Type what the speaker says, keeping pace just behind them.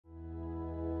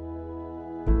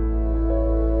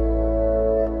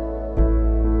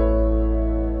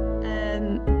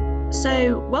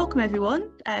So welcome everyone,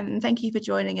 and thank you for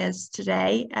joining us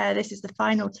today. This is the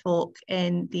final talk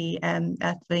in the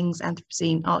Earthlings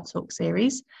Anthropocene Art Talk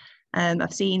series.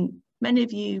 I've seen many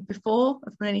of you before,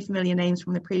 of many familiar names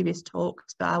from the previous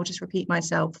talks, but I'll just repeat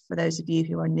myself for those of you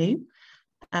who are new.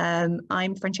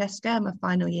 I'm Francesca, I'm a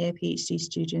final year PhD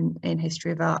student in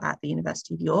History of Art at the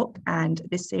University of York, and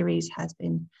this series has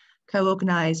been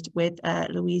co-organised with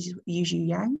Louise Yuju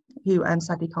Yang, who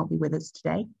sadly can't be with us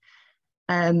today.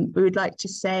 We would like to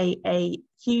say a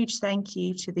huge thank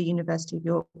you to the University of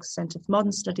York's Centre for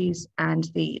Modern Studies and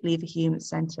the Leverhulme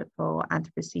Centre for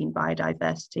Anthropocene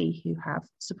Biodiversity, who have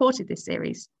supported this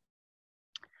series.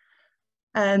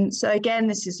 So again,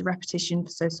 this is a repetition,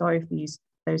 so sorry for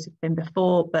those who've been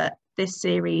before, but this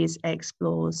series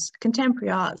explores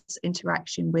contemporary art's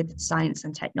interaction with science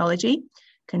and technology,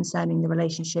 concerning the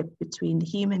relationship between the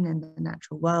human and the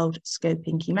natural world,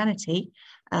 scoping humanity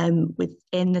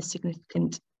within the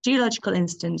significant geological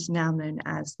instance now known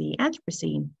as the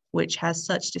Anthropocene, which has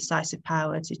such decisive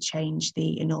power to change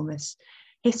the enormous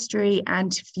history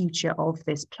and future of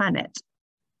this planet.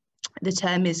 The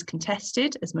term is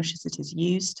contested as much as it is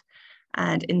used,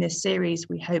 and in this series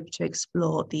we hope to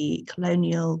explore the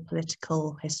colonial,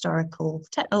 political, historical,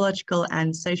 technological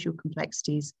and social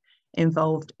complexities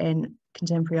involved in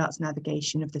contemporary arts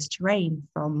navigation of this terrain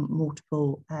from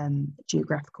multiple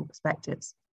geographical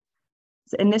perspectives.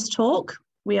 So in this talk,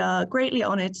 we are greatly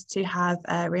honoured to have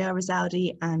Riar,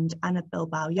 Rizaldi and Ana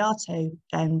Bilbao Yarto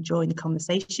join the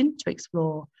conversation to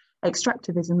explore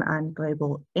extractivism and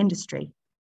global industry.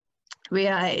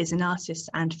 Riar is an artist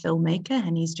and filmmaker,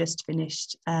 and he's just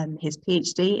finished his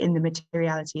PhD in the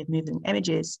materiality of moving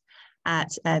images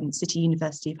at City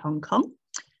University of Hong Kong,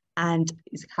 and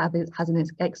has an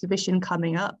exhibition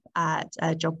coming up at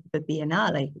Job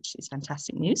Biennale, which is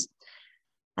fantastic news.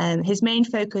 His main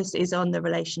focus is on the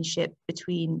relationship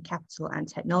between capital and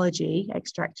technology,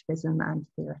 extractivism and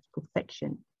theoretical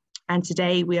fiction. And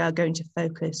today we are going to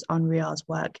focus on Riar's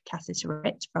work,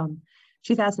 catastrophic, from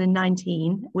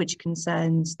 2019, which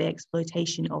concerns the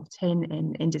exploitation of tin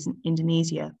in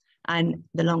Indonesia and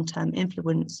the long-term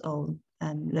influence of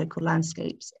local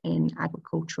landscapes in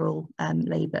agricultural,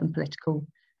 labour and political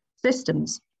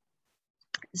systems.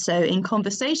 So in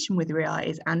conversation with Riar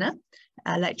is Ana,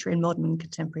 a lecturer in modern and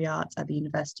contemporary art at the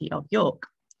University of York.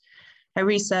 Her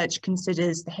research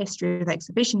considers the history of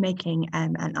exhibition making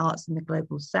and arts in the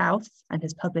global south, and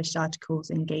has published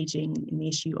articles engaging in the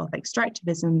issue of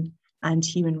extractivism and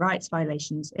human rights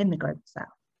violations in the global south.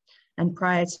 And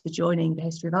prior to joining the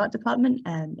History of Art department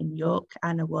in York,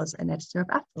 Ana was an editor of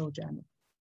Athol Journal.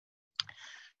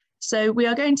 So we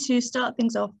are going to start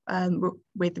things off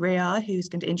with Riar, who's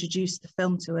going to introduce the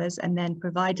film to us, and then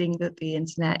providing that the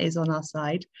internet is on our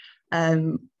side,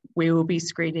 we will be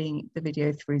screening the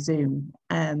video through Zoom.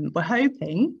 We're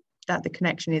hoping that the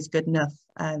connection is good enough,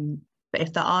 but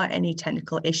if there are any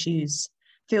technical issues,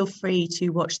 feel free to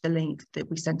watch the link that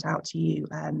we sent out to you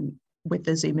with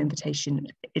the Zoom invitation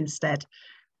instead.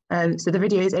 So the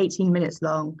video is 18 minutes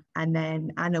long, and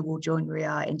then Ana will join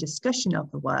Riar in discussion of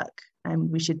the work.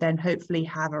 And we should then hopefully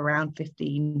have around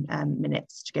 15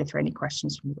 minutes to go through any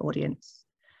questions from the audience.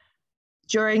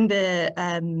 During the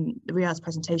Riar's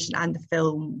presentation and the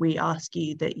film, we ask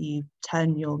you that you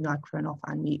turn your microphone off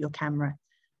and mute your camera.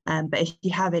 But if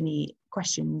you have any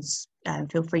questions,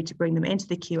 feel free to bring them into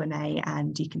the Q&A,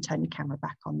 and you can turn your camera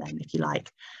back on then if you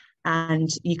like. And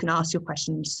you can ask your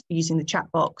questions using the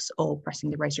chat box or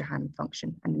pressing the raise your hand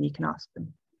function, and then you can ask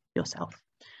them yourself.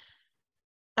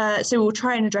 So we'll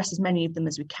try and address as many of them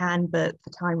as we can, but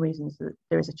for time reasons,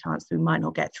 there is a chance that we might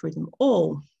not get through them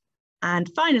all. And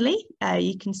finally,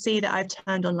 you can see that I've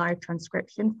turned on live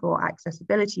transcription for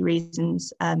accessibility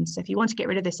reasons. So if you want to get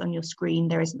rid of this on your screen,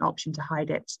 there is an option to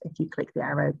hide it if you click the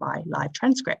arrow by live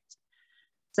transcript.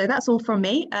 So that's all from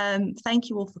me. Thank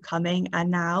you all for coming.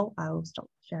 And now I will stop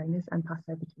sharing this and pass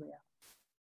over to Riar.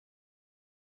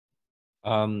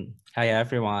 Hi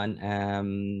everyone.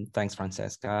 Thanks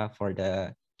Francesca for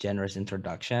the generous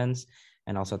introductions,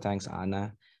 and also thanks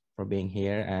Ana for being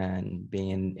here and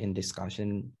being in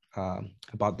discussion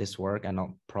about this work, and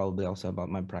probably also about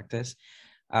my practice.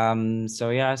 So I'm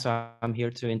here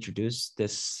to introduce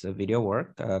this video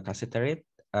work, Kasiterit.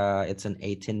 It's an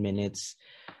 18 minutes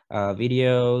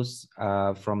videos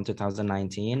from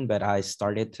 2019, but I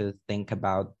started to think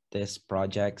about this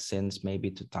project since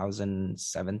maybe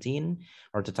 2017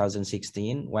 or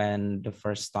 2016, when the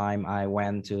first time I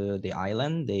went to the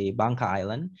island, the Bangka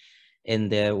Island, in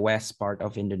the west part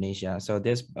of Indonesia. So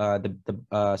this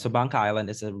so Bangka Island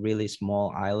is a really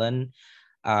small island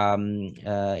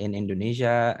in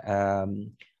Indonesia,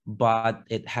 but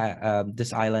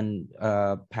this island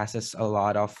passes a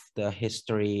lot of the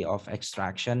history of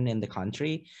extraction in the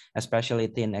country, especially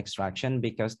tin extraction,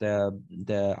 because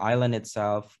the island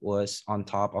itself was on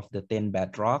top of the tin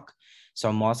bedrock.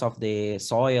 So most of the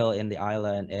soil in the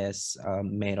island is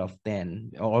made of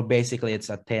tin, or basically it's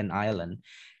a tin island.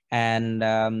 And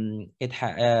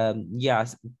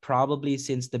yes, probably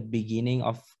since the beginning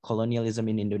of colonialism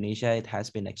in Indonesia, it has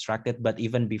been extracted. But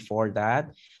even before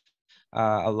that,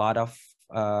 a lot of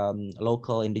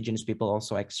local indigenous people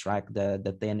also extract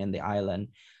the tin in the island.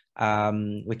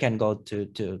 We can go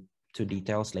to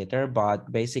details later,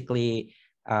 but basically,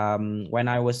 when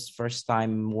I was first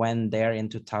time went there in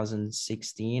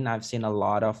 2016, I've seen a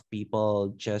lot of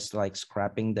people just like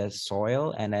scrapping the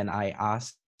soil, and then I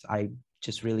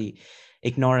just really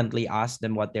ignorantly asked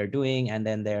them what they're doing, and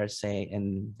then they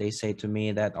say to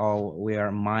me that, oh, we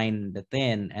are mine the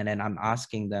tin, and then I'm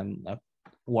asking them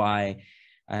why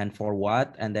and for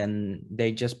what, and then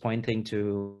they just pointing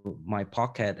to my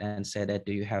pocket and said that,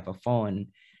 do you have a phone?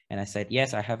 And I said,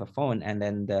 yes, I have a phone. And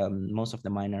then most of the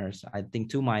miners, I think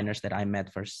 2 miners that I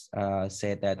met first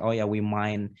said that, oh yeah, we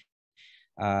mine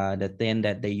the tin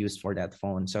that they use for that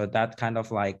phone. So that kind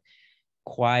of like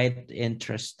quite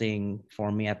interesting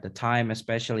for me at the time,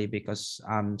 especially because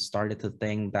I'm started to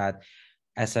think that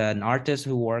as an artist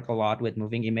who work a lot with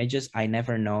moving images, I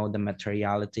never know the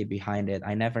materiality behind it.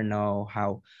 I never know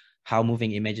how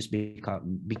moving images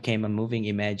became a moving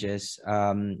images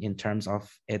in terms of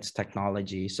its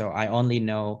technology. So I only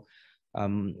know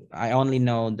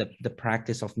the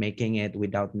practice of making it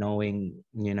without knowing,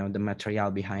 you know, the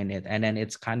material behind it. And then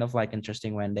it's kind of like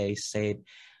interesting when they say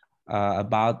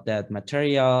about that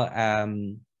material,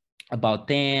 about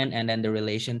tin, and then the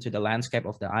relation to the landscape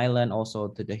of the island, also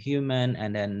to the human.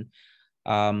 And then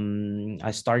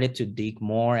I started to dig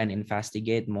more and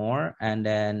investigate more, and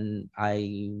then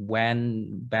I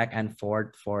went back and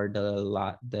forth for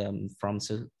from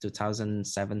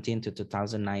 2017 to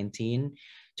 2019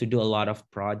 to do a lot of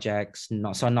projects.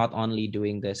 Not only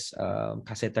doing this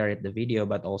Kasetarit, the video,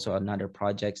 but also another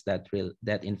projects that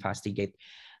investigate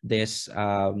this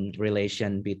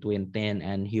relation between tin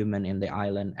and human in the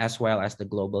island, as well as the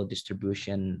global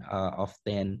distribution of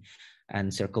tin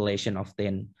and circulation of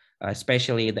tin,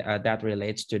 especially that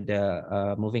relates to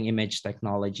the moving image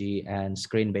technology and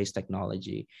screen-based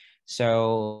technology.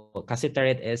 So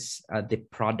Kasitarit is the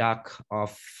product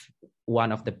of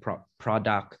one of the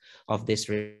product of this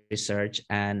research.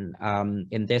 And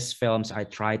in these films, I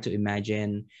try to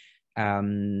imagine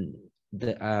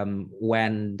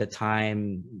when the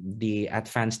time the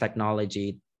advanced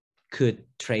technology could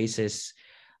traces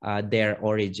their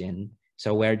origin,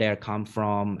 so where they come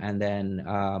from, and then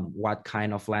what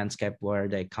kind of landscape where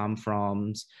they come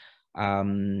from.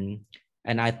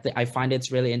 And I find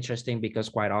it's really interesting because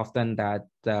quite often that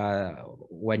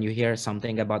when you hear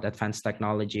something about advanced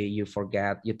technology, you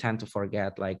tend to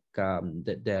forget like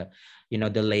the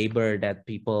labor that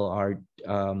people are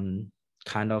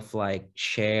kind of like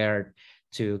shared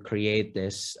to create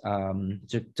this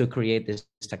to create this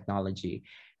technology.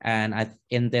 And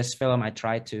in this film, I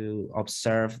try to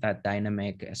observe that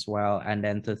dynamic as well, and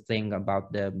then to think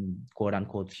about the quote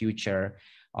unquote future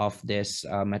of this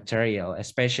material,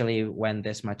 especially when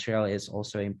this material is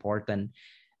also important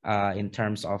in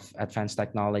terms of advanced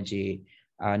technology,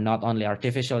 not only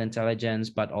artificial intelligence,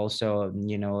 but also,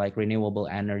 like renewable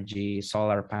energy,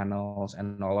 solar panels,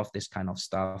 and all of this kind of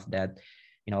stuff that,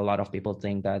 a lot of people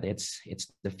think that it's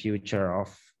the future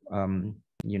of,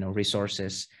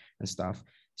 resources and stuff.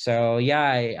 So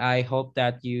yeah, I hope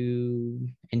that you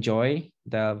enjoy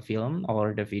the film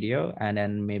or the video, and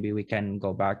then maybe we can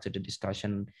go back to the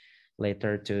discussion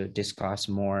later to discuss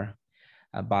more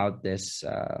about this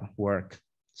work.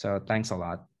 So thanks a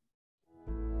lot.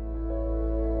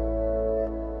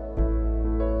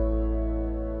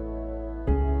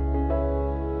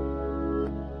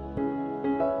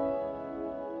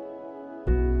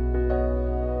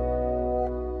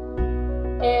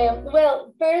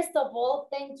 Well, first of all,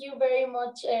 thank you very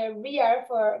much, Riar,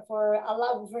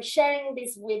 for sharing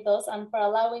this with us and for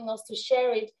allowing us to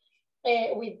share it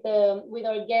with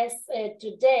our guests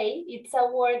today. It's a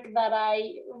work that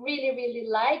I really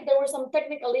like. There were some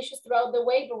technical issues throughout the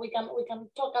way, but we can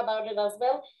talk about it as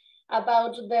well,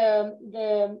 about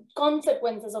the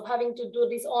consequences of having to do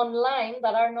this online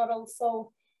that are not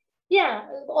also. Yeah,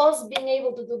 us being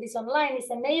able to do this online is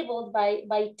enabled by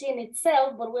TIN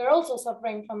itself, but we're also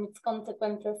suffering from its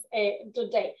consequences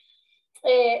today.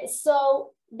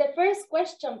 So the first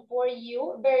question for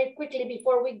you, very quickly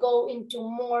before we go into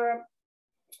more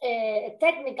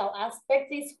technical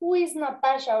aspects, is who is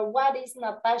Natasha, or what is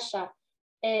Natasha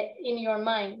in your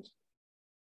mind?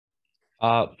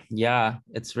 Yeah,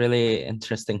 it's really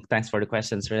interesting. Thanks for the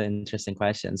questions. Really interesting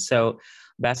questions. So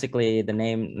basically, the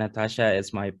name Natasha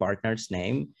is my partner's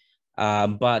name,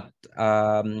 but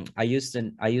I use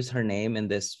her name in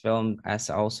this film as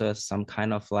also some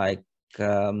kind of like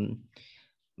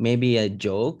maybe a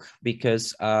joke,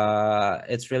 because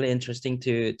it's really interesting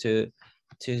to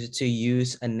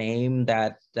use a name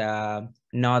that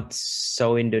not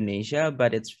so Indonesia,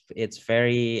 but it's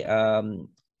very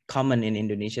common in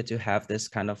Indonesia to have this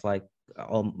kind of like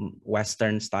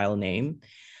Western style name,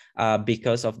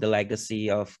 because of the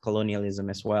legacy of colonialism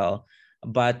as well.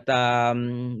 But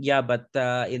yeah, but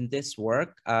in this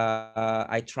work,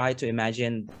 I try to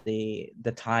imagine the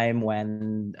time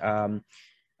when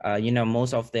you know,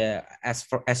 most of the as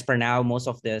per now, most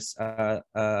of this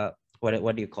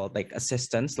what do you call it? Like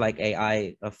assistants, like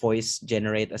AI voice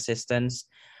generate assistants,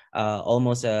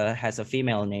 almost has a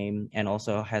female name, and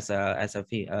also has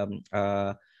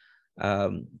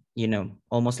you know,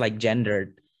 almost like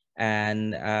gendered.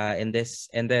 And in this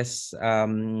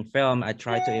film, I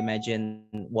try to imagine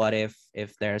what if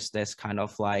there's this kind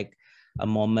of like a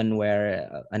moment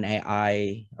where an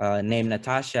AI named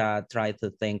Natasha tried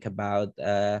to think about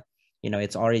you know,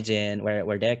 its origin,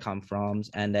 where they come from,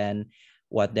 and then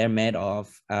what they're made of,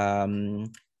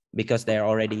 because they're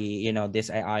already, you know, this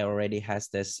AI already has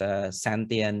this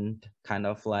sentient kind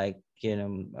of like, you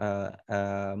know,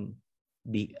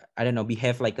 I don't know,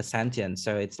 behave like a sentient.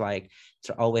 So it's like it's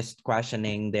always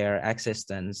questioning their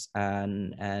existence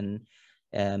and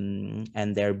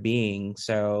their being.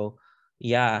 So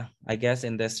yeah, I guess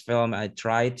in this film I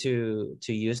try to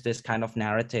use this kind of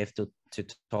narrative to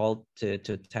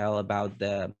tell about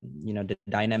the, you know, the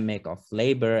dynamic of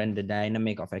labor and the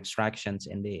dynamic of extractions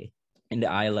in the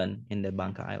island, in the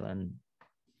Bangka Island.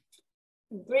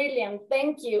 Brilliant,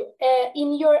 thank you.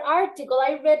 In your article,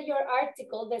 I read your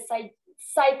article, the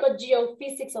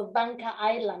psychogeophysics of Bangka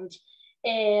Island.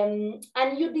 And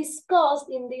you discussed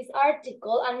in this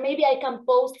article, and maybe I can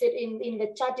post it in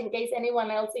the chat in case anyone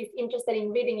else is interested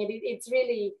in reading it. It's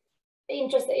really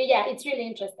interesting. Yeah, it's really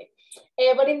interesting.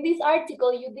 But in this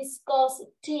article, you discuss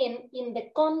tin in the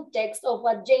context of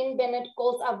what Jane Bennett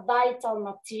calls a vital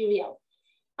material.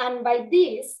 And by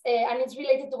this, and it's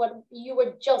related to what you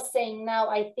were just saying now,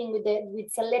 I think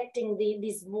with selecting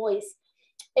this voice.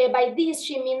 By this,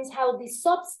 she means how the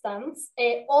substance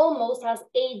almost has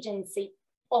agency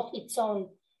of its own,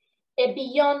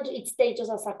 beyond its status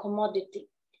as a commodity.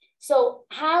 So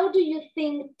how do you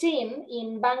think tin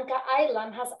in Bangka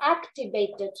Island has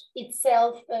activated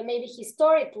itself, maybe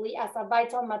historically, as a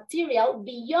vital material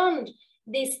beyond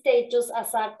this status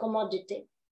as a commodity?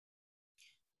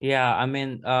 Yeah, I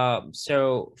mean,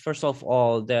 so first of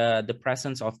all, the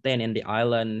presence of tin in the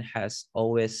island has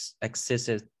always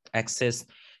existed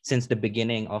since the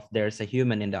beginning of there's a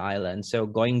human in the island. So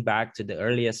going back to the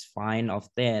earliest find of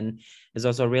tin is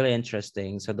also really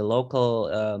interesting. So the local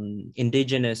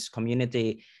indigenous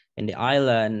community in the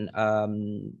island,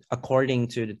 according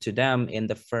to them, in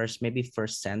the first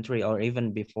century or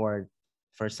even before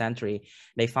first century,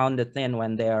 they found the tin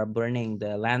when they are burning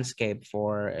the landscape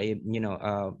for a, you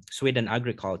know, Sweden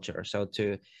agriculture. So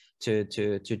to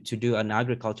do an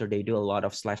agriculture, they do a lot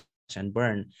of slash and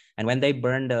burn. And when they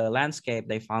burn the landscape,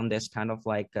 they found this kind of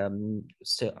like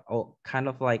kind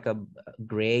of like a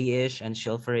grayish and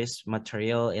silverish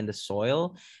material in the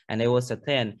soil, and it was a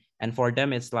tin. And for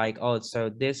them, it's like, oh, so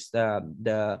this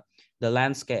the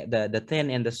landscape, the tin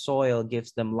in the soil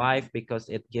gives them life because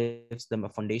it gives them a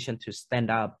foundation to stand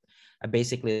up.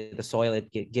 Basically, the soil,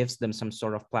 it gives them some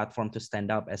sort of platform to stand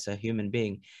up as a human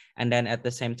being. And then at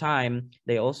the same time,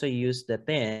 they also use the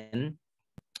tin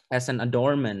as an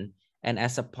adornment and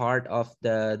as a part of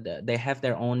they have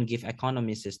their own give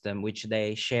economy system, which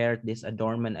they share this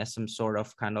adornment as some sort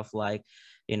of kind of like,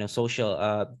 you know, social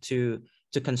to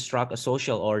construct a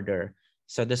social order.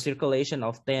 So the circulation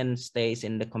of tin stays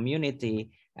in the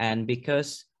community, and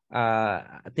because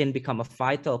tin become a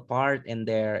vital part in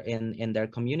their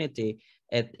community,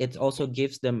 it also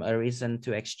gives them a reason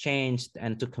to exchange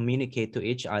and to communicate to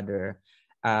each other.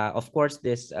 Of course,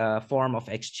 this form of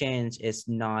exchange is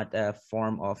not a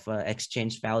form of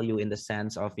exchange value in the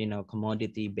sense of, you know,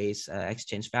 commodity-based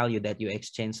exchange value, that you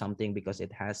exchange something because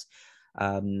it has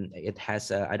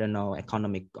I don't know,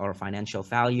 economic or financial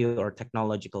value or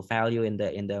technological value in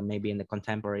the maybe in the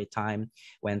contemporary time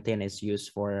when tin is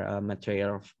used for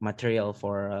material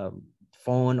for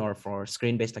phone or for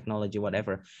screen-based technology,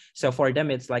 whatever. So for them,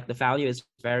 it's like the value is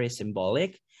very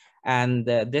symbolic. And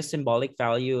this symbolic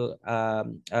value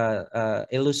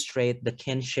illustrate the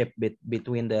kinship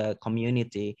between the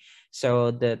community.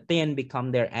 So the tin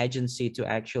become their agency to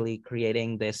actually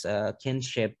creating this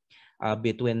kinship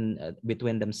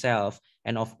between themselves.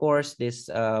 And of course, this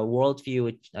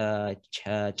worldview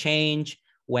change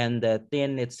when the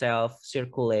tin itself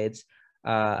circulates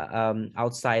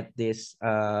outside this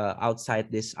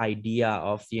idea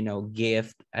of, you know,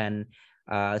 gift, and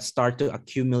start to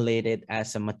accumulate it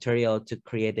as a material to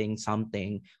creating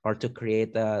something, or to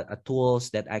create a tools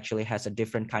that actually has a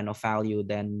different kind of value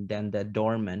than the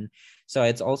dormant. So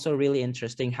it's also really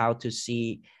interesting how to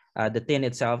see the tin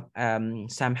itself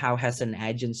somehow has an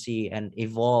agency and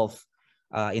evolve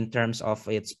in terms of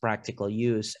its practical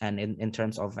use and in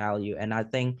terms of value. And I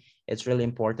think it's really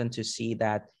important to see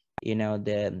that, you know,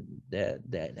 the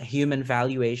human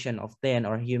valuation of tin,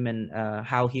 or human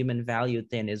how human value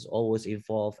tin is always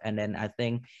evolve. And then I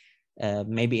think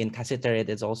maybe in Kasiterit,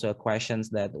 it's also a questions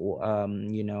that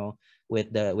you know,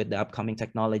 with the upcoming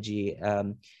technology,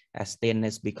 as tin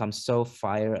has become so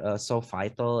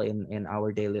vital in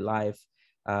our daily life,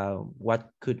 what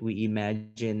could we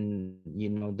imagine, you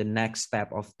know, the next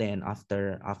step of tin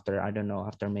after I don't know,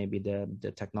 after maybe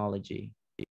the technology.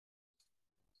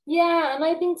 Yeah, and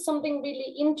I think something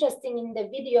really interesting in the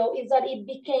video is that it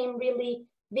became really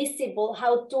visible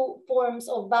how two forms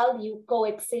of value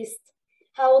coexist,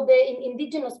 how the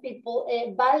indigenous people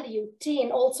value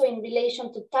tin also in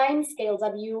relation to timescales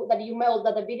that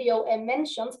the video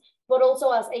mentions, but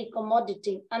also as a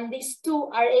commodity, and these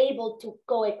two are able to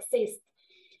coexist.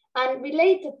 And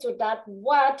related to that,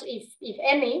 what, if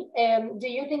any, do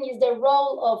you think is the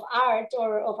role of art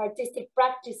or of artistic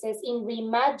practices in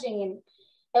reimagining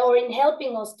or in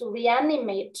helping us to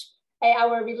reanimate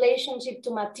our relationship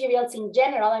to materials in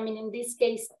general? I mean, in this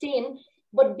case, tin,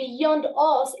 but beyond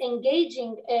us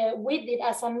engaging with it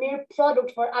as a mere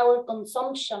product for our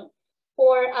consumption,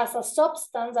 or as a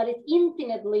substance that is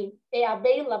infinitely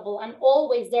available and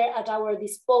always there at our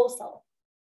disposal.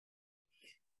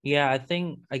 Yeah,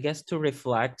 I guess to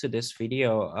reflect to this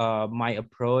video, my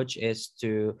approach is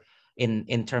to,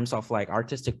 in terms of like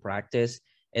artistic practice,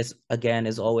 is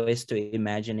always to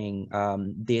imagining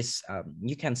this,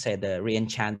 you can say the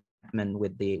reenchantment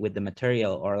with the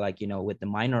material, or like, you know, with the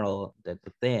mineral, the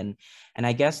tin. And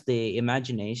I guess the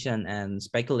imagination and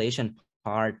speculation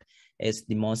part is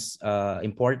the most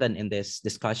important in this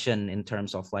discussion in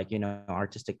terms of, like, you know,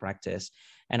 artistic practice.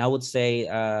 And I would say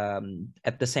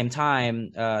at the same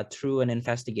time, through an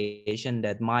investigation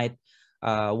that might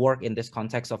work in this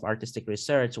context of artistic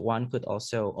research, one could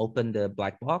also open the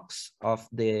black box of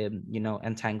the, you know,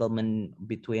 entanglement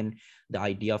between the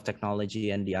idea of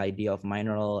technology and the idea of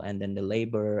mineral, and then the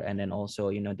labor, and then also,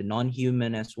 you know, the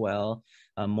non-human as well,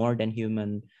 more than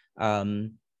human,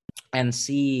 and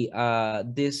see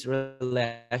this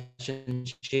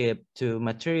relationship to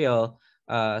material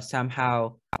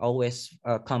somehow always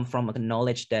come from a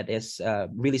knowledge that is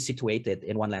really situated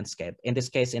in one landscape. In this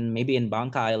case, maybe in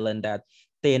Bangka Island, that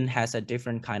tin has a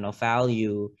different kind of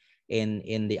value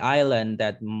in the island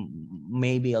that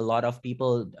maybe a lot of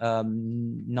people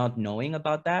not knowing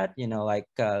about that. You know, like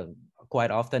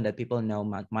quite often that people know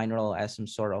mineral as some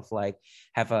sort of like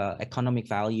have a economic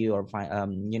value, or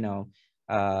you know,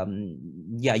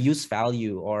 use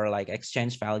value, or like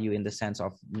exchange value, in the sense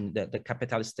of the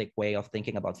capitalistic way of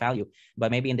thinking about value.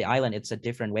 But maybe in the island it's a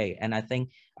different way. And I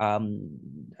think the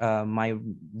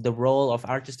role of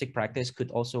artistic practice could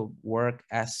also work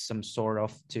as some sort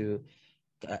of to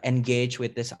engage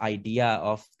with this idea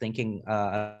of thinking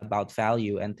about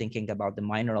value, and thinking about the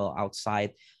mineral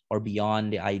outside or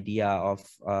beyond the idea of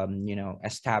you know,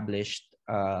 established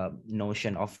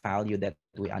notion of value that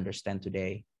we understand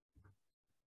today.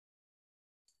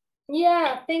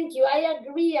 Yeah, thank you. I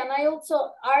agree. And I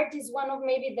also, art is one of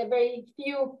maybe the very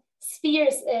few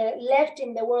spheres left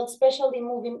in the world, especially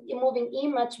moving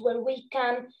image, where we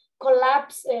can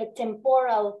collapse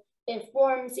temporal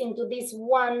forms into this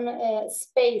one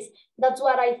space. That's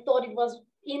what I thought it was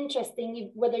interesting,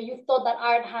 whether you thought that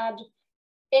art had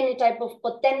any type of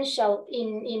potential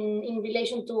in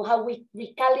relation to how we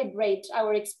recalibrate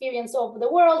our experience of the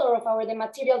world, or of the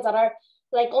materials that are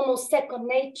like almost second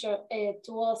nature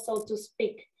to us, so to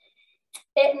speak.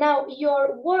 Now,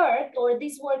 your work, or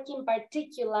this work in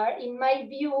particular, in my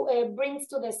view, brings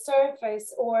to the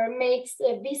surface, or makes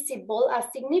visible, a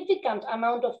significant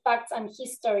amount of facts and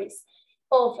histories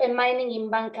of mining in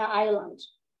Bangka Island.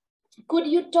 Could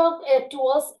you talk to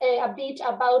us a bit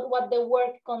about what the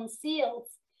work conceals?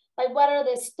 Like, what are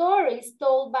the stories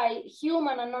told by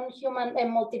human and non-human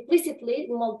multiplicities,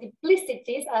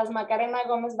 as Macarena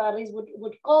Gomez Barris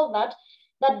would call that,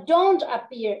 that don't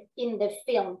appear in the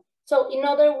film. So in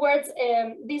other words,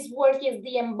 this work is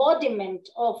the embodiment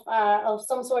of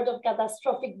some sort of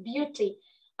catastrophic beauty.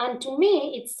 And to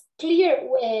me, it's clear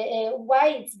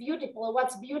why it's beautiful,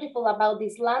 what's beautiful about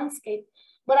this landscape.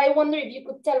 But I wonder if you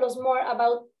could tell us more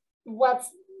about what's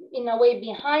in a way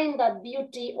behind that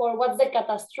beauty, or what's the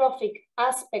catastrophic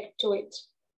aspect to it.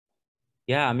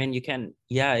 Yeah, I mean, you can,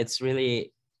 yeah, it's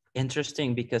really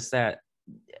interesting because that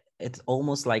it's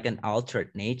almost like an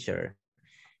altered nature.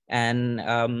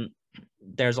 And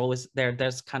there's always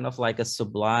there's kind of like a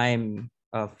sublime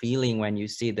feeling when you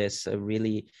see this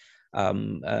really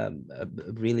you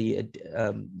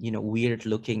know, weird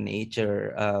looking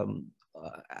nature,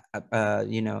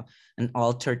 you know, an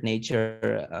altered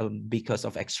nature because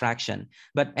of extraction.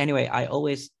 But anyway, I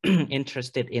always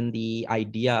interested in the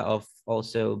idea of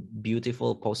also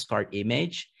beautiful postcard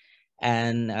image,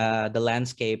 and the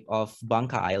landscape of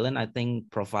Bangka Island, I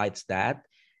think, provides that.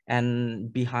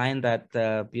 And behind that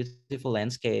beautiful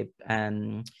landscape,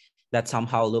 and that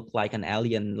somehow looked like an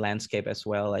alien landscape as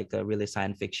well, like a really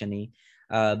science fiction-y,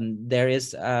 there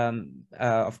is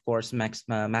of course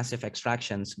massive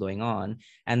extractions going on,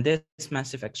 and this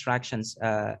massive extractions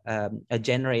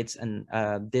generates an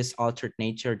this altered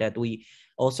nature that we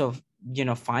also, you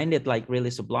know, find it like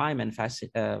really sublime and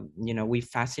you know, we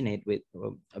fascinate with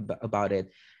about it.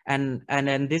 And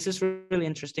then this is really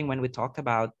interesting when we talk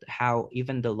about how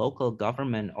even the local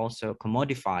government also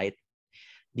commodified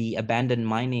the abandoned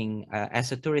mining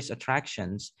as a tourist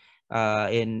attractions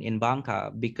in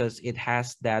Bangka, because it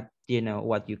has that, you know,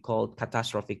 what you call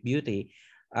catastrophic beauty.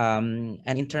 And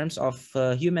in terms of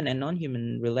human and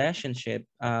non-human relationship,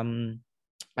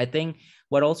 I think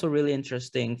what also really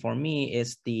interesting for me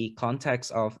is the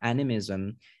context of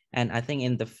animism. And I think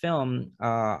in the film,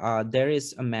 there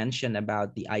is a mention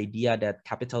about the idea that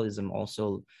capitalism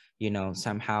also, you know,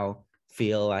 somehow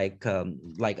feel like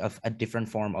a different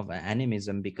form of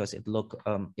animism, because it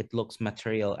looks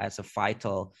material as a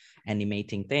vital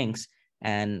animating things.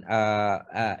 And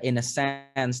in a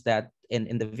sense that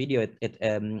in the video,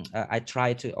 I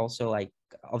try to also like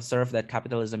observe that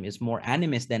capitalism is more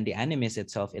animist than the animist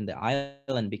itself in the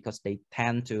island, because they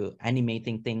tend to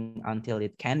animating thing until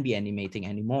it can be animating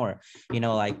anymore, you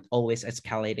know, like always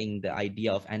escalating the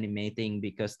idea of animating,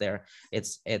 because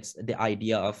it's the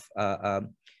idea of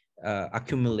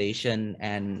accumulation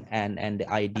and the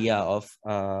idea of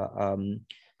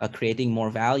creating more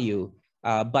value.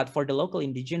 But for the local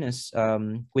indigenous,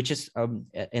 which is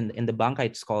in the Bangka,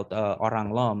 it's called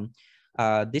Orang Lom.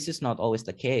 This is not always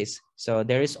the case. So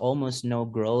there is almost no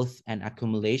growth and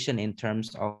accumulation in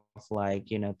terms of like,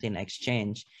 you know, thin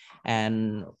exchange.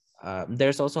 And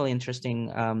there's also an interesting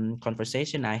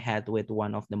conversation I had with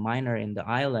one of the miner in the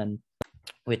island,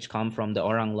 which come from the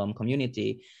Orang Lom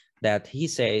community, that he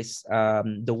says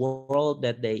the world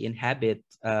that they inhabit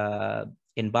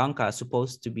in Bangka is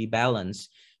supposed to be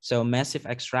balanced. So massive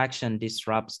extraction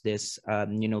disrupts this,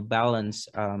 you know, balance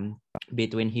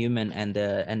between human and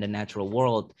the natural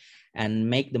world, and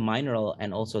make the mineral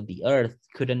and also the earth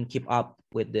couldn't keep up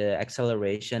with the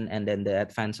acceleration and then the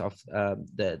advance of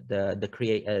the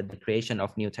creation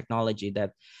of new technology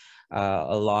that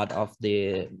a lot of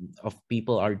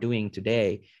people are doing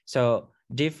today. So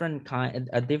different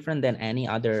than any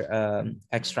other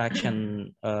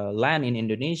extraction land in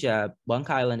Indonesia, Bangka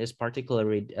Island is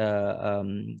particularly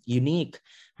unique,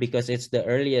 because it's the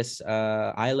earliest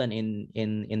island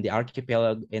in the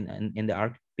archipelago in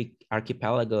the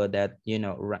archipelago that, you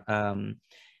know,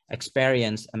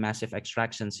 experienced a massive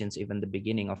extraction since even the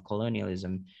beginning of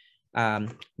colonialism.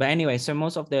 But anyway, so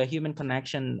most of the human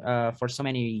connection for so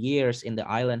many years in the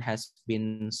island has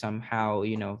been somehow,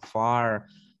 you know, far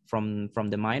from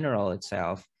the mineral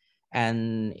itself.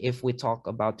 And if we talk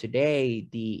about today,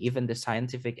 even the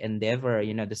scientific endeavor,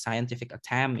 you know, the scientific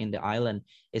attempt in the island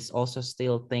is also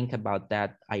still think about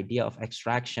that idea of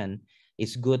extraction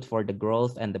is good for the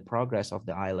growth and the progress of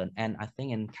the island. And I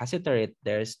think in Kasiterit,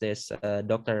 there's this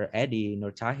Dr. Eddie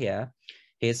Nurcahya.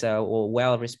 He's a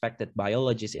well-respected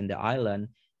biologist in the island.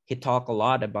 He talked a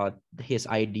lot about his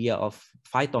idea of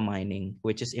phytomining,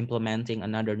 which is implementing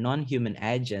another non-human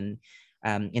agent.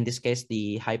 In this case,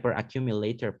 the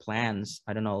hyperaccumulator plants,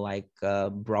 I don't know, like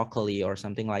broccoli or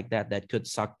something like that, that could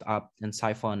suck up and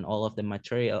siphon all of the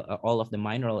material, all of the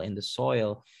mineral in the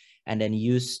soil, and then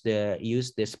use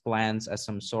these plants as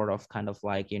some sort of kind of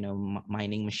like, you know,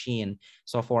 mining machine.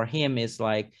 So for him, it's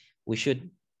like we should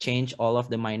change all of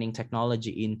the mining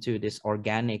technology into this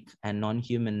organic and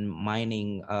non-human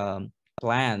mining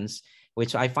plants,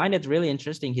 which I find it really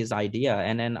interesting, his idea.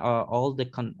 And then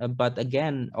but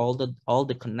again, all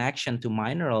the connection to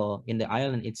mineral in the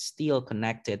island, it's still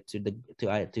connected to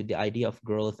the idea of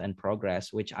growth and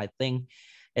progress, which I think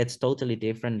it's totally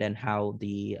different than how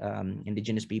the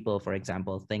indigenous people, for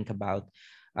example, think about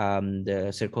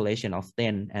the circulation of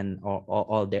tin and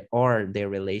or their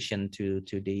relation to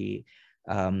the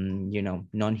you know,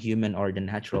 non-human or the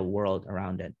natural world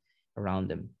around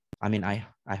them. I mean, I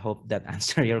hope that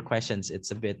answer your questions.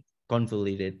 It's a bit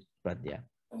convoluted, but yeah.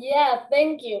 Yeah,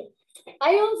 thank you.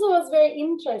 I also was very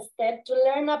interested to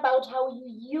learn about how you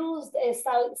used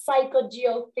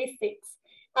psychogeophysics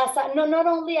as not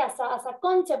only as a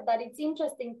concept that it's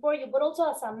interesting for you, but also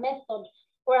as a method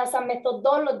or as a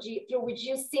methodology through which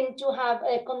you seem to have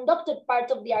conducted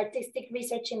part of the artistic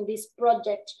research in this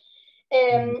project.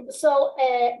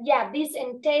 Yeah, this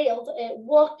entailed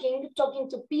walking, talking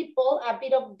to people, a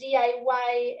bit of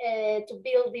DIY to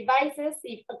build devices.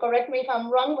 Correct me if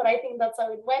I'm wrong, but I think that's how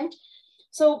it went.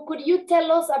 So could you tell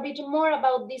us a bit more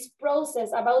about this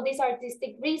process, about this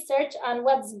artistic research, and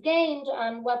what's gained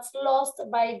and what's lost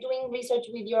by doing research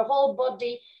with your whole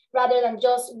body rather than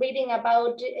just reading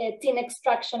about tin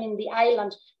extraction in the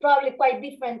island? Probably quite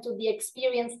different to the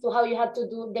experience to how you had to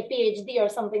do the PhD or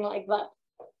something like that.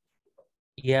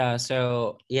 Yeah,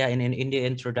 so yeah, in the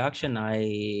introduction,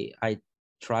 I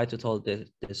try to tell the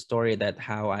story that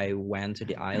how I went to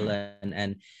the island.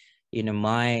 And you know,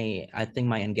 I think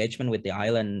my engagement with the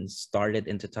island started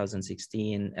in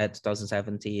 2016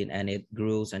 2017, and it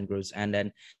grows and grows. And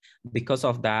then because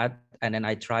of that, and then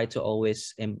I try to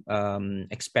always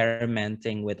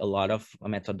experimenting with a lot of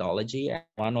methodology, and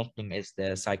one of them is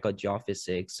the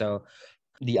psychogeophysics. So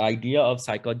the idea of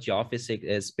psychogeophysics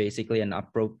is basically an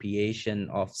appropriation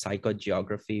of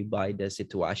psychogeography by the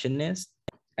situationist.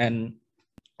 And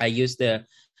I use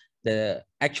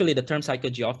actually the term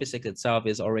psychogeophysics itself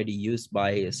is already used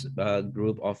by a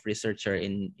group of researchers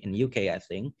in UK, I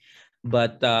think.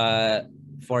 But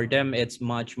for them, it's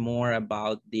much more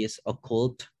about this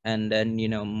occult, and then, you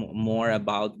know, more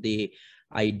about the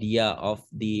idea of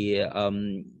the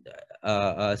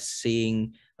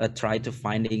seeing try to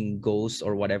finding ghosts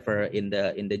or whatever in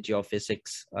the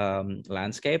geophysics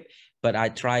landscape. But I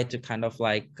try to kind of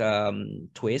like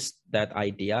twist that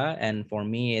idea, and for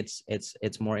me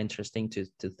it's more interesting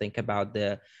to think about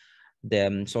the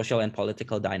social and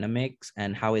political dynamics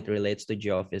and how it relates to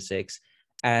geophysics.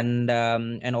 And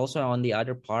also on the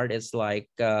other part, it's like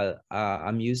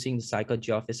I'm using the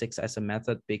psychogeophysics as a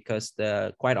method because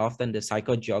quite often the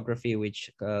psychogeography which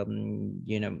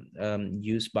you know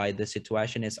used by the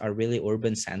situationists are really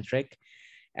urban centric.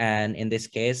 And in this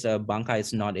case, Bangka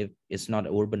is not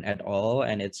urban at all,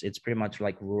 and it's pretty much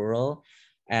like rural.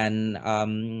 And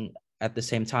at the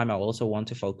same time, I also want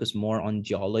to focus more on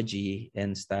geology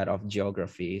instead of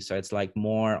geography. So it's like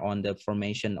more on the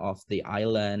formation of the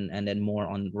island, and then more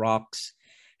on rocks,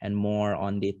 and more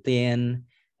on the tin,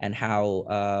 and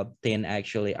how tin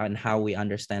actually, and how we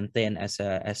understand tin as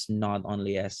not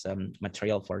only as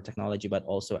material for technology, but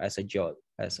also as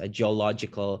a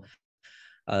geological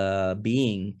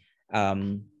being.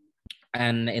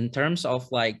 And in terms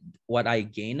of like what I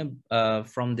gain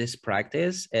from this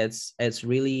practice, it's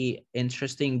really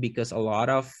interesting because a lot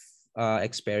of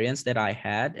experience that I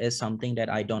had is something that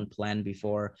I don't plan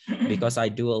before, because I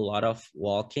do a lot of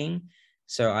walking.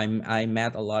 So I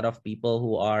met a lot of people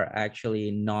who are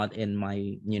actually not in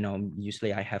my, you know,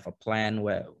 usually I have a plan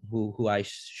who I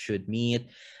should meet.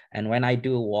 And when I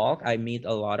do walk, I meet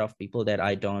a lot of people that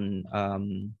I don't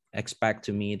expect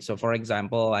to meet. So for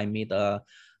example, I meet a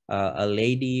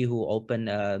lady who opened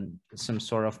some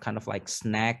sort of kind of like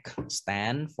snack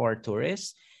stand for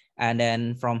tourists. And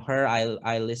then from her,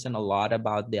 I listen a lot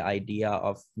about the idea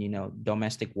of, you know,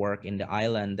 domestic work in the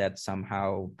island that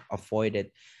somehow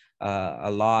avoided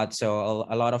a lot. So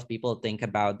a lot of people think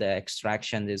about the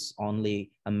extraction is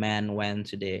only a man went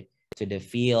to the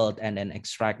field and then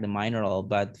extract the mineral.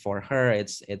 But for her,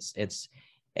 it's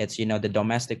you know, the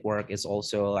domestic work is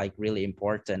also like really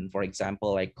important. For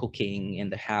example, like cooking in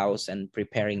the house and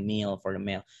preparing meal for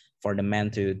the men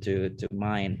to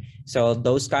mine. So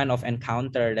those kind of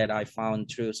encounter that I found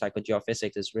through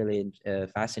psychogeophysics is really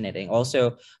fascinating.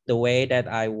 Also, the way that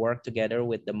I work together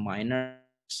with the miners,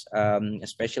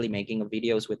 especially making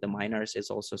videos with the miners, is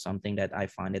also something that I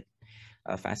find it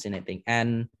fascinating.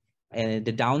 And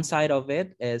the downside of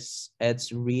it is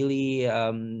it's really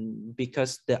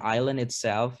because the island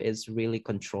itself is really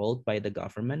controlled by the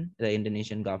government, the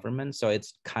Indonesian government. So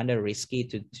it's kind of risky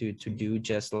to do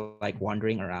just like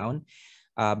wandering around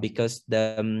because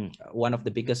one of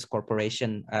the biggest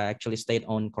corporation, actually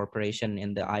state-owned corporation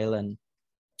in the island,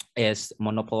 is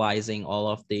monopolizing all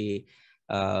of the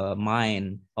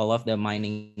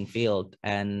mining field,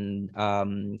 and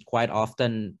quite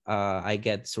often I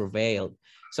get surveilled.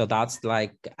 So that's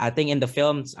like, I think in the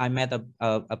films I met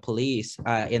a police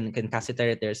in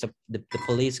Casiteret. There's the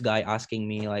police guy asking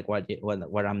me like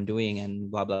what I'm doing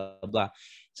and blah blah blah.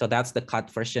 So that's the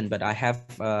cut version, but I have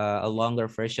a longer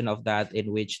version of that,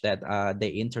 in which that they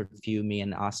interview me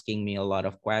and asking me a lot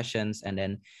of questions, and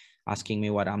then asking me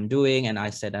what I'm doing, and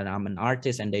I said that I'm an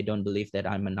artist, and they don't believe that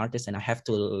I'm an artist, and I have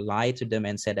to lie to them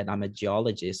and say that I'm a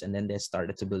geologist, and then they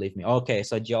started to believe me. Okay,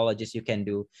 so geologist, you can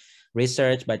do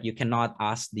research, but you cannot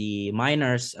ask the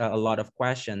miners a lot of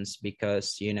questions,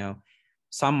 because you know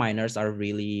some miners are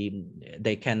really,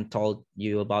 they can tell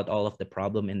you about all of the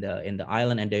problem in the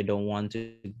island, and they don't want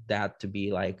that to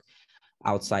be like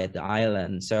outside the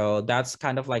island. So that's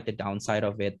kind of like the downside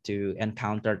of it, to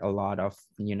encounter a lot of,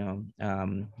 you know,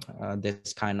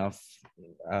 this kind of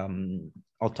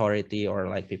authority, or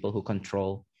like people who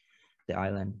control the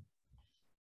island.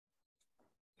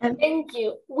 Thank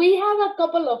you. We have a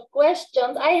couple of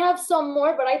questions. I have some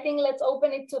more, but I think let's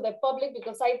open it to the public,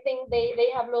 because I think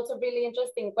they have lots of really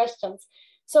interesting questions.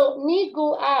 So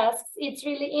Nigu asks, it's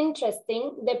really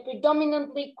interesting, the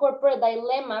predominantly corporate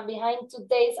dilemma behind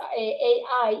today's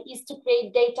AI is to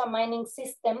create data mining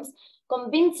systems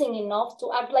convincing enough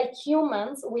to act like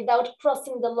humans without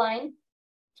crossing the line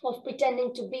of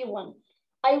pretending to be one.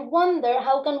 I wonder,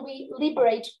 how can we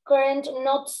liberate current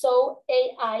not so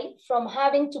AI from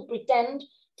having to pretend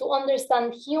to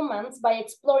understand humans by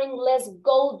exploring less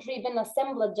goal-driven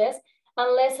assemblages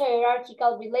and less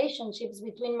hierarchical relationships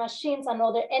between machines and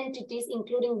other entities,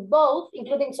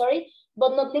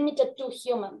 but not limited to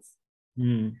humans?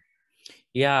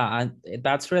 Yeah, and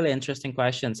that's really interesting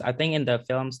questions. I think in the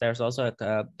films there's also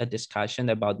a discussion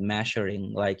about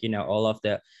measuring, like, you know, all of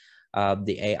the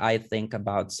AI think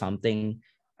about something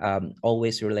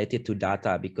always related to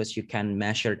data, because you can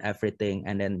measure everything,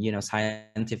 and then, you know,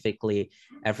 scientifically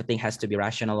everything has to be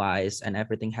rationalized, and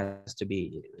everything has to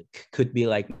be, could be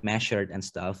like measured and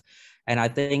stuff. And I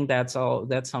think that's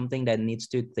something that needs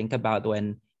to think about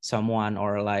when someone,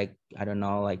 or like, I don't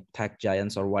know, like tech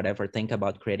giants or whatever, think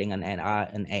about creating an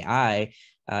AI,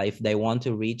 if they want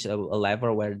to reach a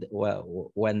level where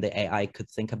when the AI could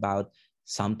think about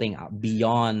something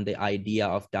beyond the idea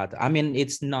of data. I mean,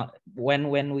 it's not, when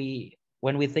we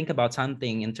think about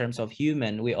something in terms of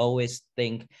human, we always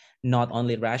think not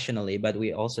only rationally, but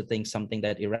we also think something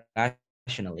that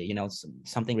irrationally, you know,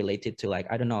 something related to, like,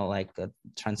 I don't know, like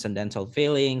transcendental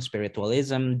feeling,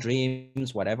 spiritualism,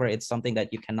 dreams, whatever. It's something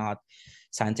that you cannot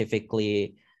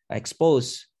scientifically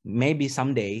expose. Maybe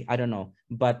someday, I don't know.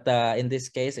 But in this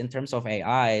case, in terms of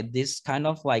AI, this kind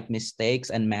of like mistakes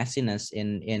and messiness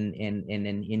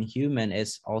in human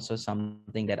is also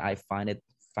something that I find it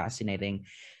fascinating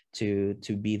to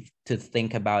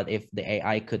think about, if the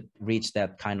AI could reach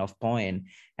that kind of point.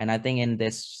 And I think in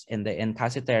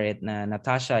Casiteret,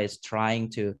 Natasha is trying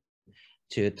to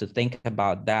think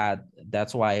about that.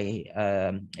 That's why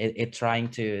it trying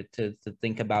to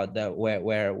think about the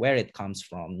where it comes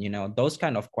from. You know, those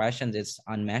kind of questions is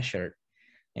unmeasured.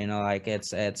 You know, like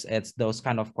it's those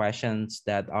kind of questions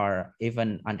that are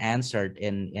even unanswered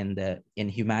in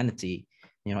humanity.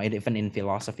 You know, even in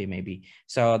philosophy maybe.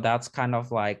 So that's kind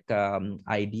of like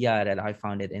idea that I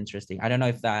found it interesting. I don't know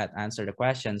if that answered the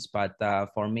questions, but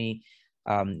for me,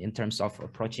 in terms of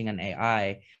approaching an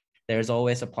AI, there's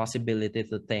always a possibility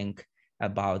to think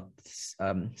about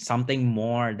something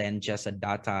more than just a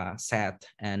data set,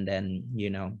 and then, you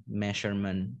know,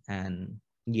 measurement. And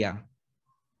yeah.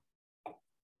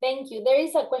 Thank you. There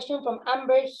is a question from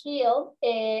Amber Hill.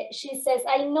 She says,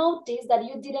 I noticed that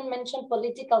you didn't mention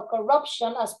political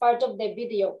corruption as part of the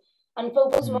video and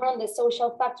focus more on the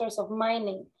social factors of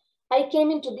mining. I came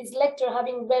into this lecture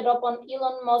having read up on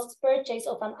Elon Musk's purchase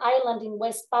of an island in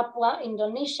West Papua,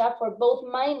 Indonesia, for both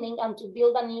mining and to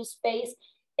build a new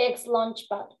SpaceX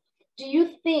launchpad. Do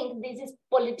you think this is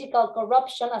political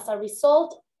corruption as a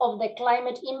result of the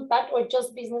climate impact, or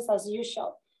just business as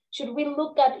usual? Should we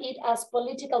look at it as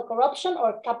political corruption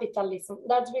or capitalism?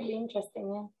 That's really interesting.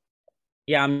 Yeah.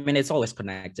 Yeah, I mean, it's always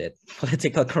connected.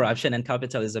 Political corruption and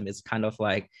capitalism is kind of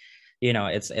like, you know,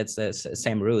 it's the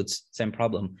same roots, same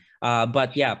problem.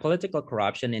 But yeah, political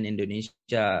corruption in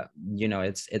Indonesia, you know,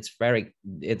 it's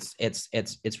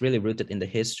really rooted in the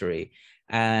history.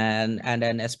 And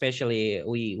then especially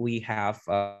we have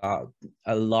a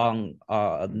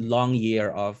long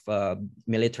year of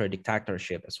military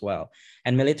dictatorship as well.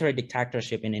 And military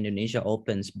dictatorship in Indonesia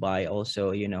opens by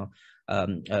also, you know,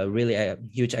 really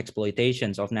huge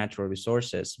exploitations of natural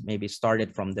resources, maybe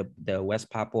started from the West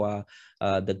Papua,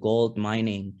 the gold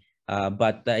mining.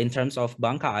 But in terms of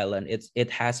Bangka Island,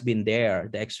 it has been there.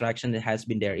 The extraction has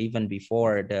been there even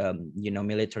before the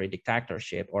military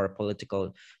dictatorship or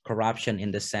political corruption,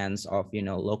 in the sense of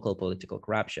local political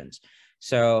corruptions.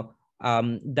 So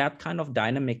that kind of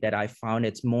dynamic that I found,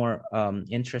 it's more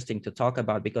interesting to talk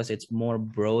about because it's more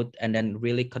broad and then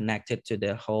really connected to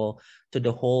the whole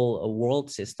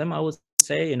world system, I would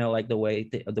say, like the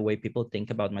way people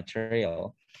think about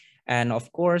material. And of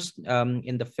course,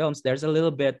 in the films, there's a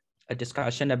little bit a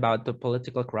discussion about the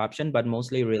political corruption, but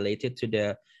mostly related to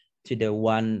the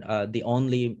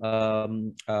only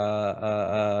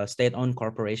state-owned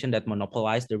corporation that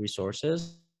monopolized the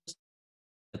resources,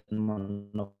 that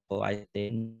monopolized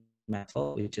the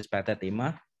metal, which is PT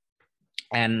Timah.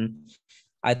 And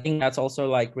I think that's also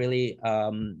like really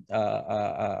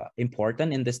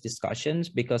important in these discussions,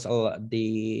 because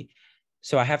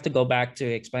so I have to go back to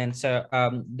explain. So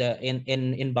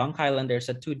in Bangka Island, there's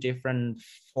two different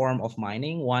form of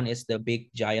mining. One is the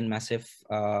big, giant, massive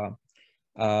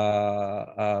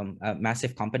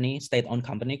massive company, state-owned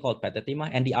company called PT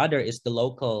Timah, and the other is the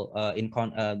local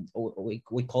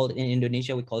we call it in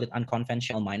Indonesia, we call it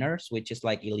unconventional miners, which is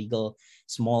like illegal,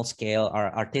 small-scale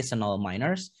or artisanal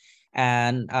miners.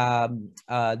 And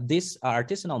these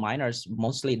artisanal miners,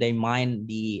 mostly they mine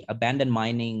the abandoned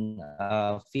mining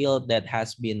field that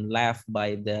has been left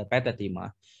by the PT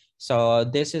Timah. So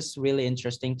this is really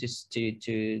interesting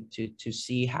to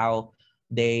see how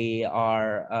they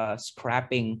are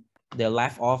scrapping the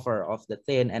leftover of the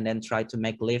tin and then try to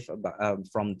make live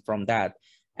from that.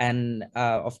 And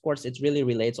of course, it really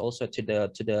relates also to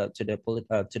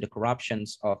the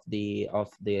corruptions of the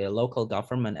local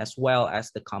government as well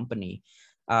as the company.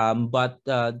 But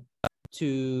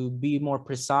to be more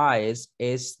precise,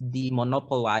 is the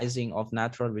monopolizing of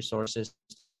natural resources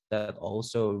that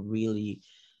also really,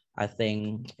 I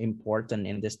think, important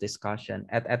in this discussion.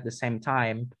 At the same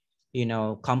time,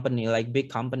 company like big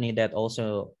company that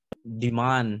also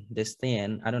demand this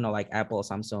thing, I don't know, like Apple,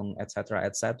 Samsung, etc.,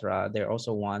 etc. They're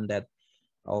also one that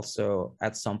also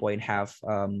at some point have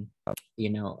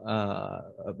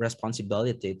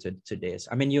responsibility to this.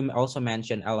 I mean, you also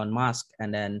mentioned Elon Musk,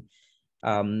 and then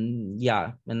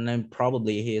yeah, and then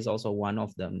probably he is also one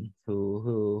of them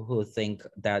who think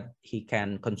that he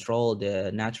can control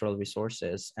the natural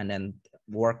resources and then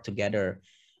work together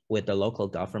with the local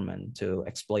government to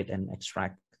exploit and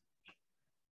extract.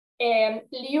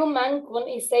 Liu Mankun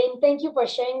is saying, thank you for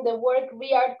sharing the work.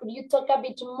 Riar, could you talk a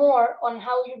bit more on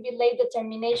how you relate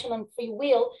determination and free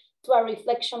will to a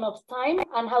reflection of time,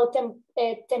 and how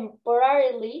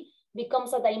temporarily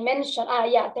becomes a dimension?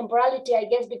 Temporality, I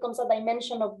guess, becomes a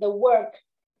dimension of the work.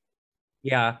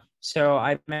 Yeah, so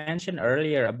I mentioned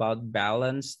earlier about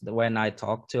balance when I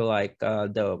talked to like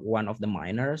the one of the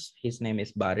miners. His name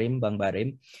is Barim, Bang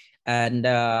Barim. And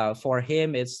for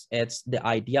him, it's the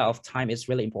idea of time is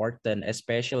really important,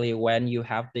 especially when you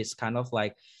have this kind of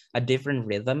like a different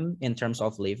rhythm in terms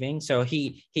of living. So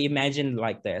he imagined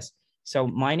like this. So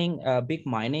mining, big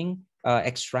mining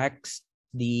extracts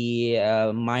the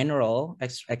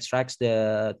extracts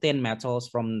the thin metals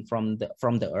from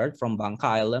the earth, from Bangka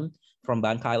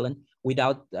Island,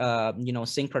 without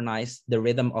synchronize the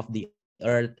rhythm of the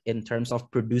earth in terms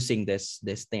of producing this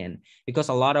tin, because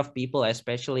a lot of people,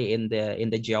 especially in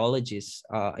the geology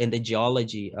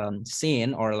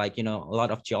scene, or like a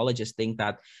lot of geologists think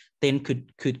that tin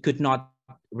could not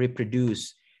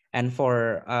reproduce. And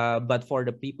but for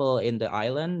the people in the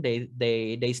island,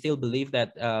 they still believe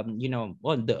that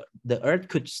the earth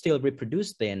could still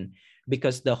reproduce tin,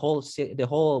 because the whole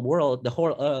world, the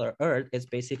whole earth is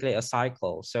basically a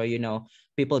cycle. So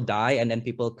people die and then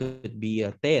people could be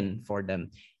thin for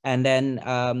them. And then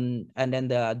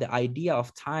the idea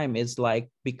of time is like,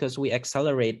 because we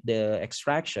accelerate the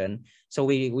extraction, so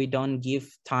we don't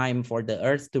give time for the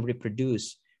earth to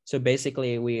reproduce. So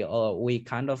basically we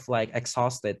kind of like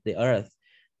exhausted the earth.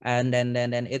 And then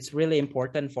it's really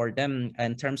important for them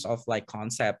in terms of like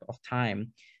concept of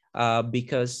time,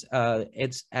 because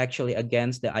it's actually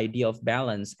against the idea of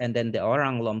balance. And then the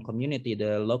Orang Lom community,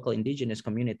 the local indigenous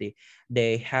community,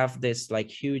 they have this like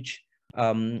huge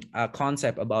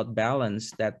concept about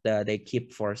balance that they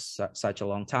keep for such a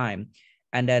long time.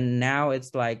 And then now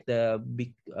it's like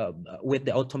with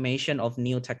the automation of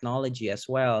new technology as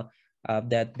well,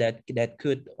 that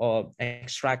could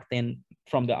extract in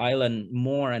from the island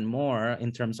more and more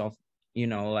in terms of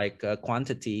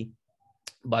quantity,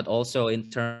 but also in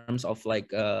terms of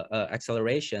like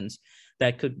accelerations,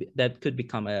 that could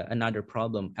become another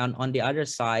problem. And on the other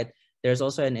side, there's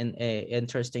also an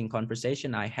interesting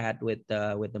conversation I had with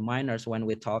the miners when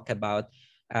we talk about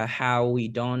how we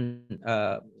don't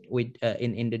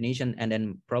in Indonesian and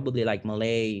then probably like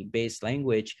Malay based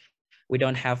language, we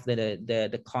don't have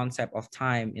the concept of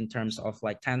time in terms of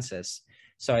like tenses.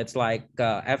 So it's like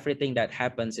everything that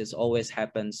happens is always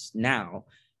happens now,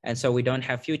 and so we don't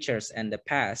have futures and the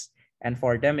past. And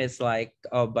for them it's like,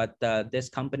 oh, but this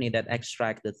company that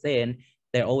extract the thin,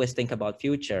 they always think about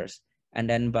futures, and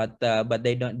then but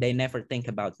they never think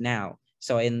about now.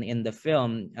 So in the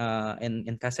film,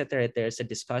 in Cassette, there's a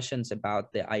discussions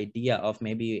about the idea of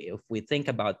maybe if we think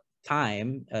about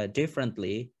time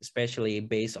differently, especially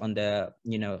based on the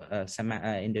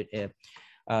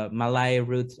Malay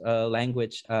root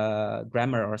language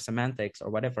grammar or semantics or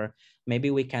whatever,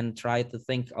 maybe we can try to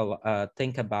think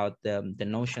about the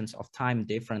notions of time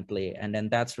differently, and then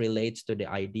that relates to the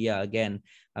idea again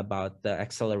about the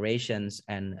accelerations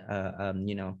and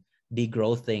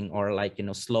degrowthing, or like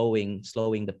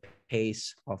slowing the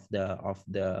pace of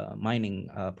the mining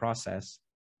process.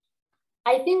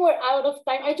 I think we're out of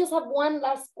time. I just have one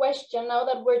last question now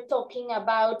that we're talking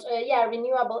about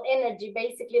renewable energy,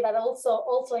 basically that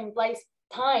also implies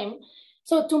time.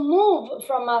 So to move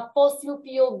from a fossil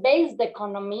fuel based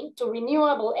economy to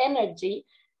renewable energy,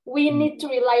 we need to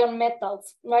rely on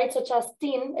metals, right, such as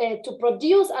tin, to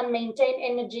produce and maintain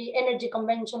energy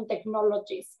conversion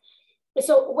technologies.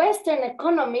 So Western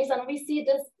economies, and we see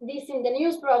this in the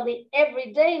news probably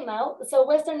every day now, so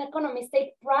Western economies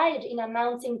take pride in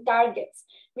announcing targets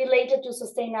related to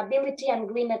sustainability and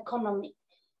green economy.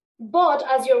 But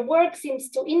as your work seems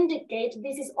to indicate,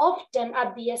 this is often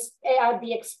at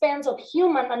the expense of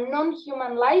human and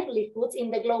non-human livelihoods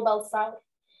in the global South.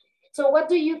 So what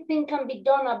do you think can be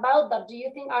done about that? Do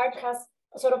you think art has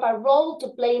sort of a role to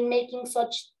play in making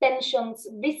such tensions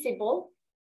visible?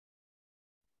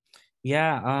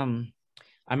 Yeah,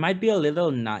 I might be a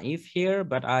little naive here,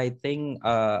 but I think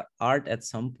art at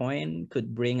some point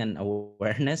could bring an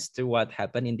awareness to what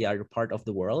happened in the other part of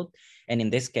the world, and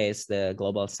in this case, the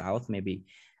global South maybe.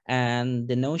 And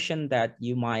the notion that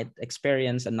you might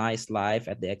experience a nice life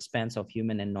at the expense of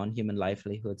human and non-human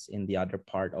livelihoods in the other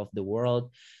part of the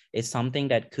world is something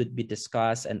that could be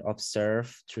discussed and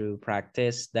observed through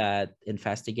practice that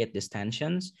investigate these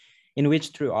tensions, in which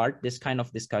through art, this kind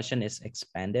of discussion is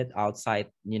expanded outside,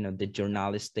 the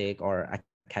journalistic or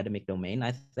academic domain.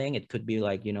 I think it could be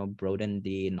like, broaden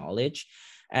the knowledge.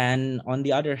 And on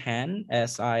the other hand,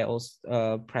 as I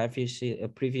also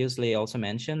previously also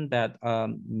mentioned, that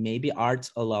maybe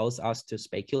art allows us to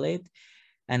speculate.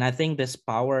 And I think this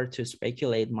power to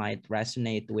speculate might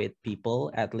resonate with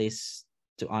people, at least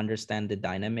to understand the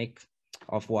dynamic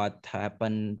of what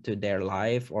happened to their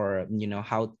life, or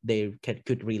how they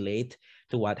could relate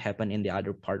to what happened in the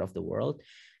other part of the world.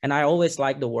 And I always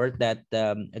like the word that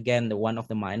again, the one of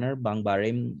the miner, Bang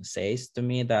Barim, says to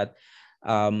me that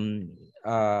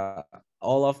all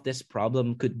of this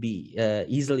problem could be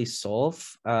easily solved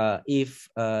if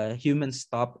humans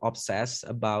stop obsessed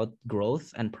about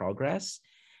growth and progress,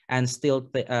 and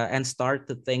and start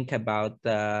to think about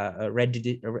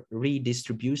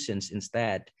redistributions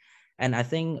instead. And I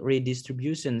think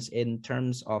redistributions in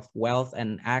terms of wealth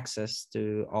and access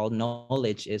to all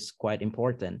knowledge is quite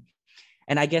important.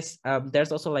 And I guess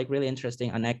there's also like really interesting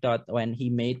anecdote when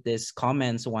he made these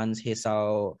comments once he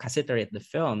saw Cassette, the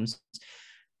films,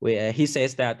 where he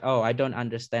says that, oh, I don't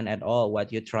understand at all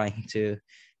what you're trying to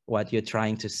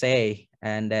say.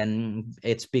 And then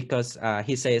it's because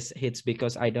he says it's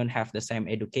because I don't have the same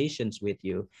educations with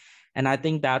you. And I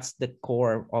think that's the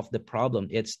core of the problem.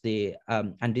 It's the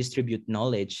undistributed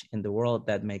knowledge in the world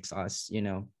that makes us,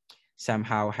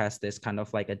 somehow has this kind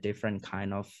of like a different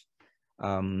kind of,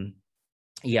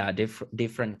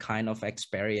 different kind of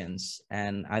experience.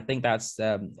 And I think that's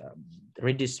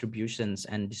redistributions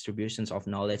and distributions of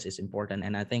knowledge is important.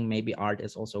 And I think maybe art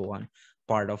is also one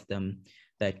part of them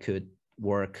that could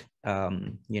work,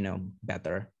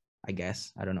 better, I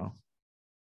guess. I don't know.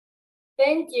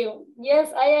 Thank you.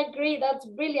 Yes, I agree. That's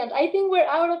brilliant. I think we're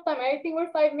out of time. I think we're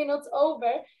 5 minutes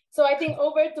over. So I think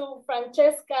over to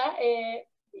Francesca.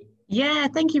 Yeah,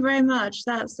 thank you very much.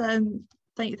 That's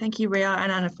thank you, Riar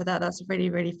and Anna, for that. That's a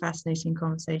really, really fascinating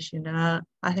conversation. I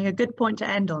think a good point to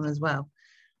end on as well.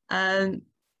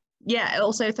 Yeah,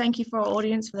 also thank you for our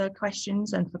audience for their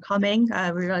questions and for coming.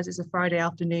 We realise it's a Friday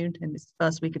afternoon and it's the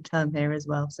first week of term here as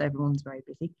well, so everyone's very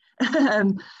busy.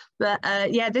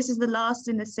 Yeah, this is the last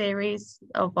in the series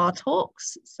of our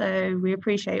talks, so we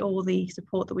appreciate all the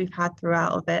support that we've had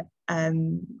throughout of it.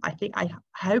 I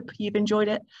hope you've enjoyed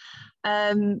it.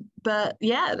 But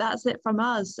yeah, that's it from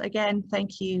us. Again,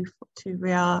 thank you to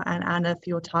Riar and Ana for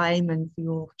your time and for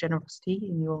your generosity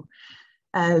and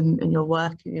your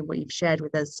work and what you've shared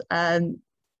with us.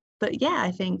 But yeah,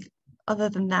 I think other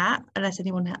than that, unless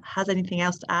anyone has anything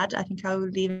else to add, I think I will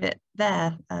leave it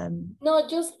there. No,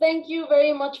 just thank you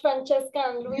very much, Francesca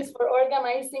and Luis, for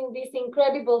organizing this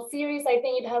incredible series. I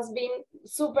think it has been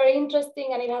super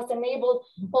interesting, and it has enabled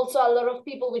also a lot of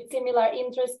people with similar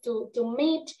interests to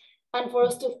meet and for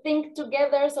us to think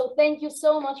together. So thank you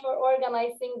so much for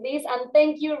organizing this, and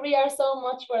thank you, Riar, so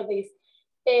much for this.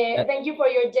 Thank you for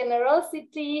your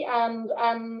generosity, and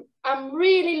I'm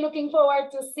really looking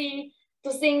forward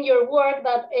to seeing your work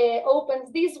that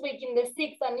opens this week in the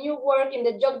 6th, a new work in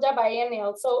the Jogja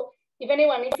Biennial. So if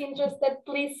anyone is interested,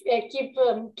 please keep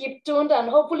tuned, and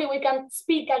hopefully we can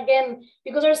speak again,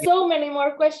 because there's so many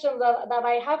more questions that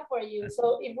I have for you.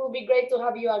 So it will be great to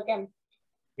have you again.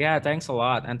 Yeah, thanks a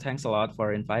lot. And thanks a lot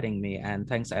for inviting me. And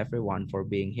thanks everyone for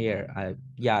being here.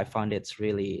 I found it's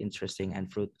really interesting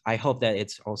and I hope that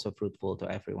it's also fruitful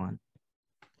to everyone.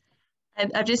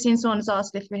 And I've just seen someone's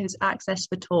asked if there's access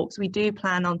for talks. We do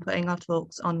plan on putting our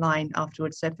talks online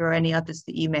afterwards. So if there are any others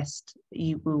that you missed,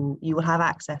 you will have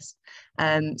access.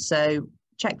 So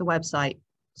check the website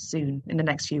soon in the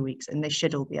next few weeks, and they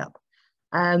should all be up.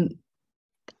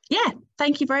 Yeah,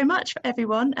 thank you very much,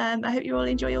 everyone. I hope you all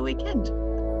enjoy your weekend.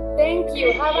 Thank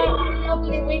you. Have a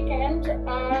lovely weekend,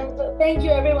 and thank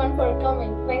you everyone for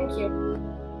coming. Thank you.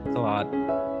 Thanks a lot.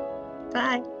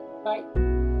 Bye.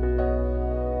 Bye.